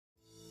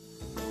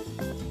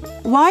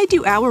Why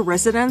do our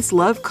residents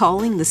love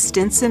calling the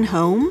Stinson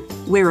home?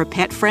 We're a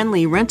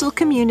pet-friendly rental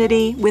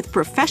community with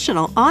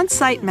professional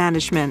on-site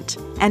management.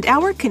 And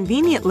our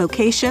convenient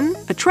location,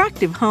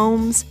 attractive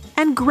homes,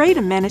 and great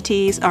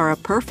amenities are a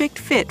perfect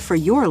fit for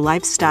your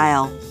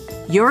lifestyle.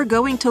 You're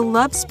going to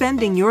love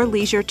spending your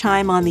leisure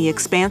time on the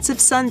expansive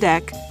sun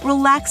deck,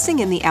 relaxing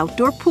in the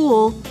outdoor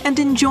pool, and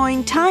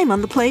enjoying time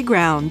on the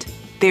playground.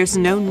 There's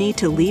no need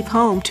to leave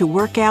home to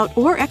work out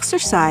or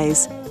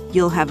exercise.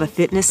 You'll have a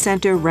fitness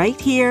center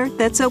right here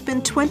that's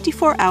open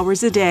 24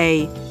 hours a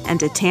day,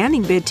 and a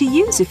tanning bed to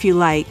use if you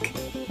like.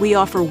 We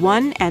offer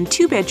 1- and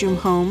 2-bedroom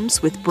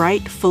homes with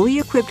bright, fully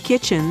equipped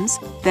kitchens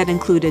that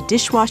include a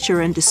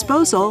dishwasher and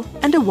disposal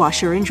and a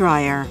washer and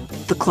dryer.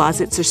 The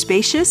closets are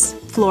spacious,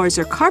 floors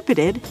are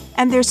carpeted,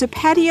 and there's a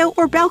patio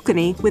or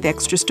balcony with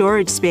extra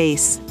storage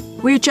space.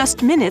 We're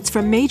just minutes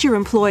from major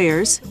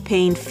employers,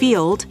 Payne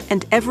Field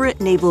and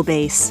Everett Naval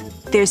Base.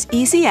 There's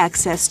easy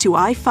access to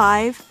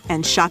I-5,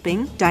 and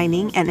shopping,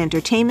 dining, and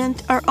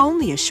entertainment are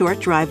only a short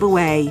drive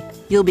away.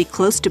 You'll be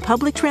close to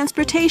public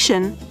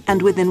transportation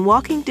and within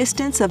walking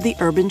distance of the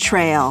urban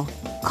trail.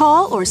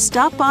 Call or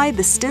stop by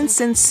the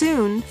Stinson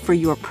soon for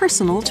your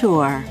personal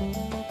tour.